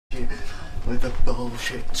with the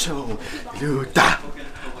bullshit too. Luda,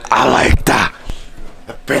 I like that.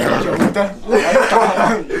 A bit of Luda.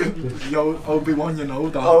 Yo, Obi-Wan, you know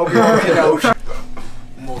that. Obi-Wan, you know.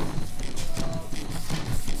 More.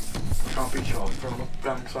 Can't be charged for all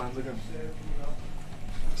gang signs again.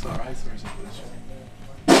 Is that right, or is it this one?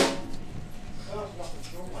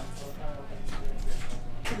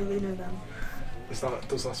 I really know them.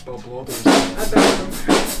 Does that spell blood? Or is I bet them.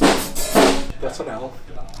 that's an L.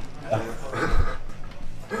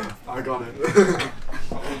 I got it.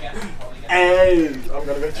 Hey! I'm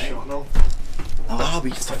gonna get shot now. Oh,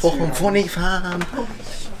 it's fucking funny, fam.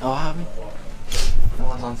 Oh,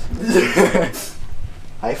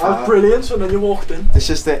 Hi, fam. That's brilliant, so then you walked in. This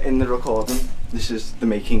is in the recording. This is the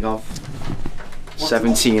making of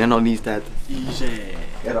 17 and Only's dead. Easy.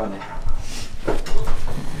 Get on it.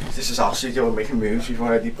 This is our studio, we're making moves. We've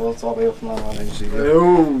already built all the way up now.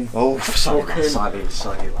 Oh, oh, sorry, okay. sorry.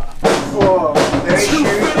 Oh, there's too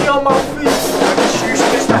many on my feet. Shoes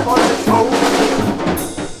to step on the phone.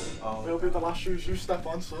 Oh. It'll be the last shoes you step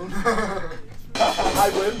on, son.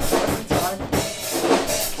 I win every time.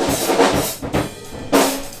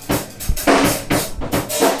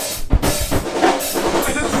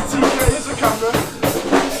 Here's a camera.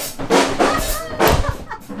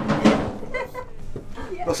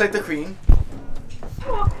 Looks like the Queen.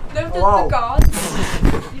 No, the Wow. God.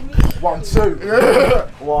 1, 2.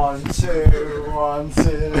 1, 2, 1,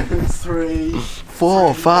 2, 3.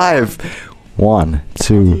 4, 5. 1,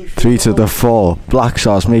 2, 3 to the 4. Black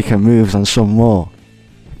Sauce making moves and some more.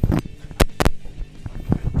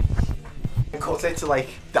 Cut it to like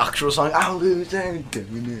the actual song. I'll lose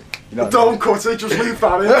everything. You know, Don't cut it, just leave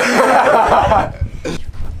that in.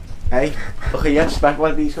 Hey, look here, just back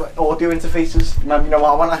one of these audio interfaces. You know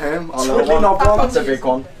what I want to hear? It's really not one. That's a big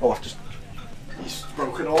one. Oh, I've just. He's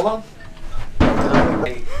broken all on.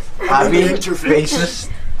 I mean, bassist,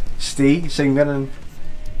 Steve, singing and.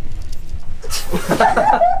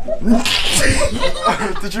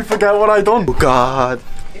 Did you forget what I done? Oh God.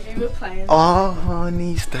 If you were playing. Oh,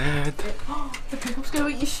 honey's dead. The pickles go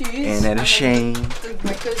with your shoes. Ain't it a shame? The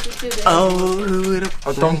records that you do. Oh, who would have?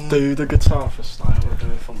 I don't do the guitar for style, I do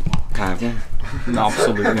it for more. Can you? No,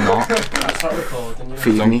 absolutely not. That's not recording, you know.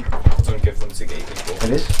 Feed me. Don't give them to gay people. It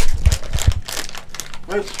is.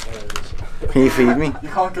 Wait, Can you feed me? you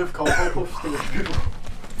can't give cocoa puffs to rich people,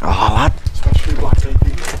 Oh, lad. especially black gay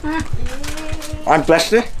people. I'm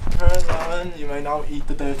blessed it. And you may now eat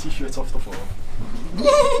the dirty shit off the floor.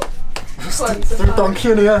 Cleanse the Through palate.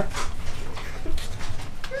 donkey in here.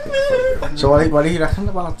 So what do you reckon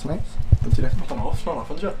about it, mate? What do you reckon? I don't know, it's not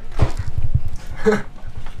happened yet.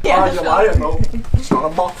 Yeah, Ah, you're lying, no. It's not a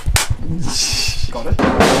mop. Got it.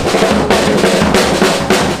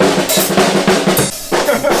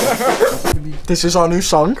 This is our new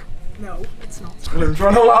song. No, it's not. I'm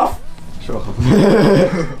trying to laugh. Shut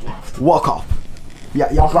up. Walk up.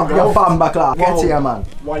 Yeah, you're bam back lá. Get here, man.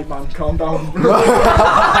 White man, calm down.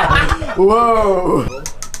 Whoa.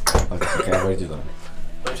 Okay, I've already done it.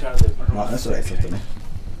 No, that's alright, I've done it.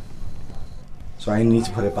 So I need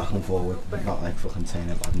to put it back and forward, not like fucking saying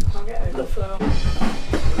it badness. I'll get over the floor.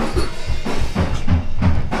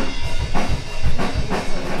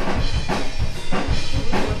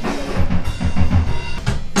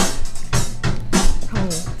 Oh,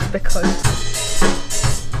 it's a bit close.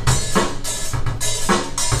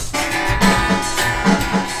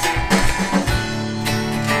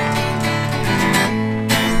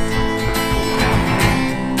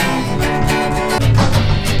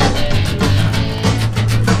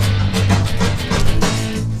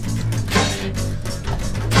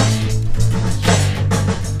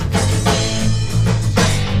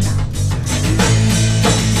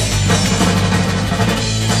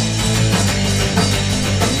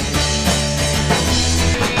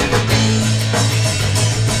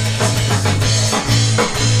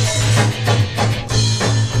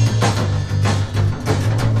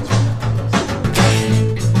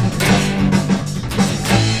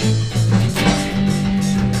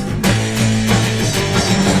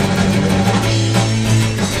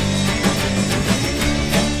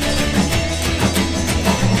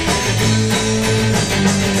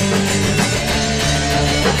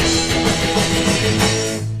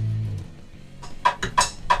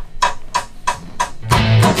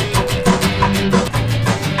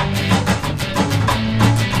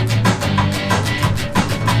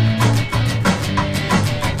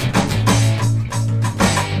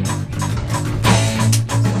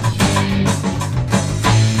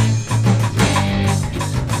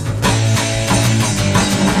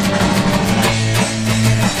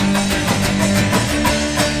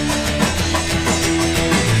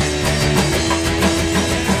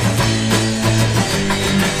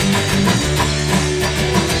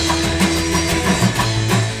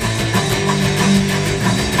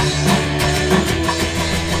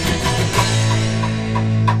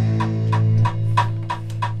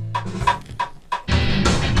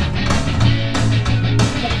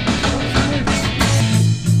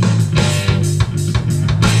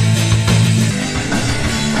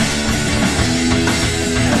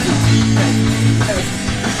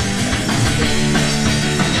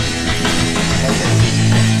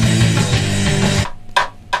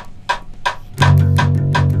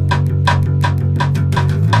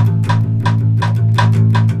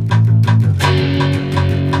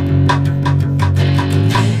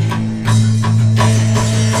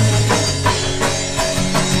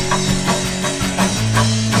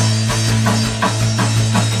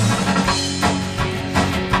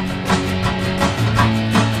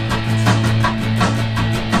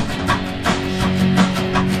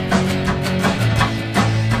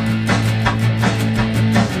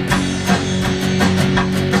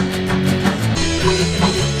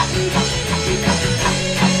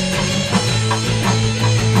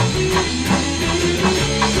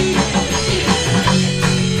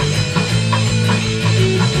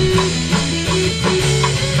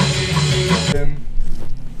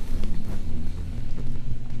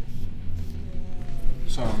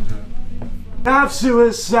 of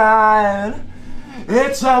suicide.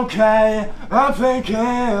 It's okay, I'm thinking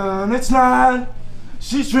it's not.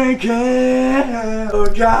 She's drinking. Oh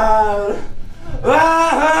God,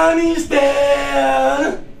 honey's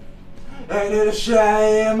dead. Ain't it a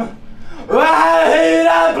shame? I hate,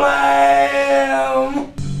 I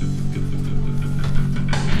blame.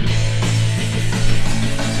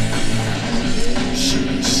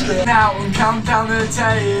 She's scared now and count down the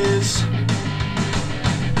days.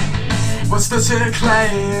 What's there to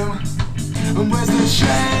claim? And where's the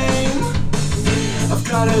shame? I've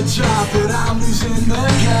got a job but I'm losing the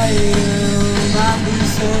game. I'm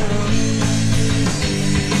losing.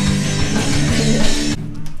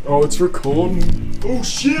 Oh, it's recording. Oh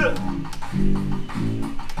shit!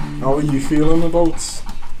 How are you feeling about?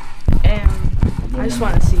 I just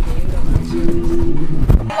want to see you.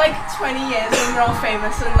 Like 20 years and we're all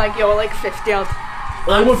famous and like you're like 50 odd.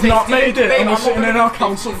 I would not made it and we're sitting in our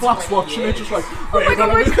council flats watching it just like, oh my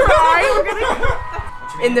god, we're crying, we're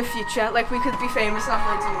gonna in the future, like we could be famous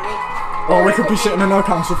after a movie. or we could be sitting in our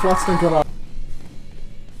council flats thinking like,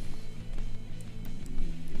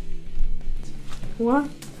 what?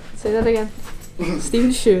 Say that again.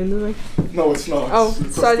 Stephen's shooing me. no it's not. Oh,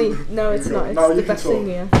 sorry, no it's not, it's no, the best thing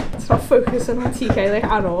here. It's not focusing on TK like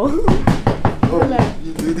at all. Oh,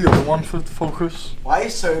 you do the other one for focus. Why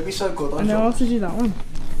is Toby so good on I know how to do that one.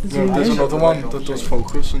 No, there's another one that does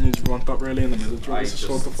focus and you want that really in the middle. Do you want to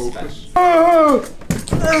sort the focus? Oh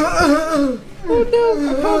no,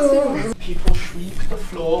 I can't see one. People sweep the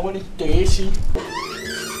floor when it's dirty.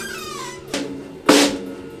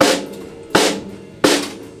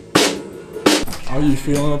 How are you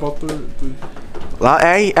feeling about the... Like,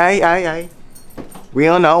 hey. We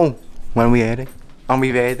all know when we heard it. And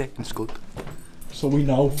we've heard it, it's good. So we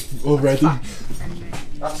know already.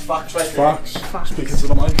 That's facts right there. Facts. Speaking to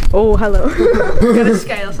the mic. Oh, hello. Got a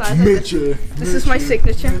scale size. Midget. This is my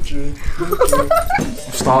signature. I'm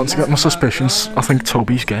starting to get my suspicions. I think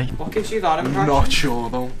Toby's gay. What gives you that impression? Not sure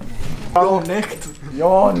though. You're nicked.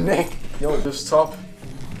 You're Nick. This top.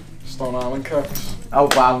 Stone Island kept. Oh,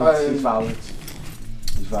 violence. He's violent.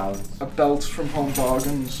 He's violent. A belt from Home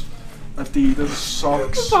Bargains. Adidas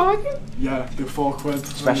socks. Bargain? Yeah, they're £4.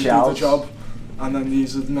 Specials. The job. And then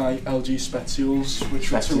these are my LG Specials,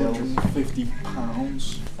 which were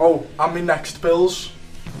 £250. Oh, and my next bills.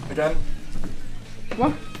 Again.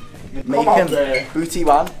 What? Make him booty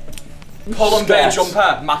one. Pull and bear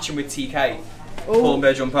jumper, matching with TK. Oh. Pull and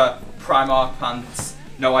bear jumper, Primark pants.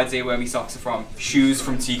 No idea where my socks are from. Shoes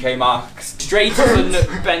from TK Maxx. Straight to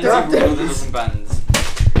the bendy rule that doesn't bend.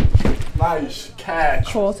 Nice catch.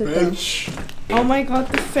 Caught it then. Bitch. Oh my god,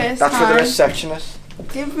 the first That's for the time. receptionist.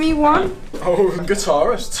 Give me one. Oh,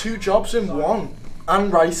 guitarist, 2 jobs in one.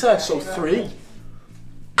 And writer, so 3.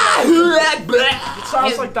 It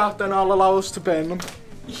sounds like that, then I'll allow us to burn them.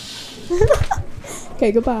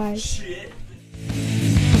 Okay, goodbye. Shit.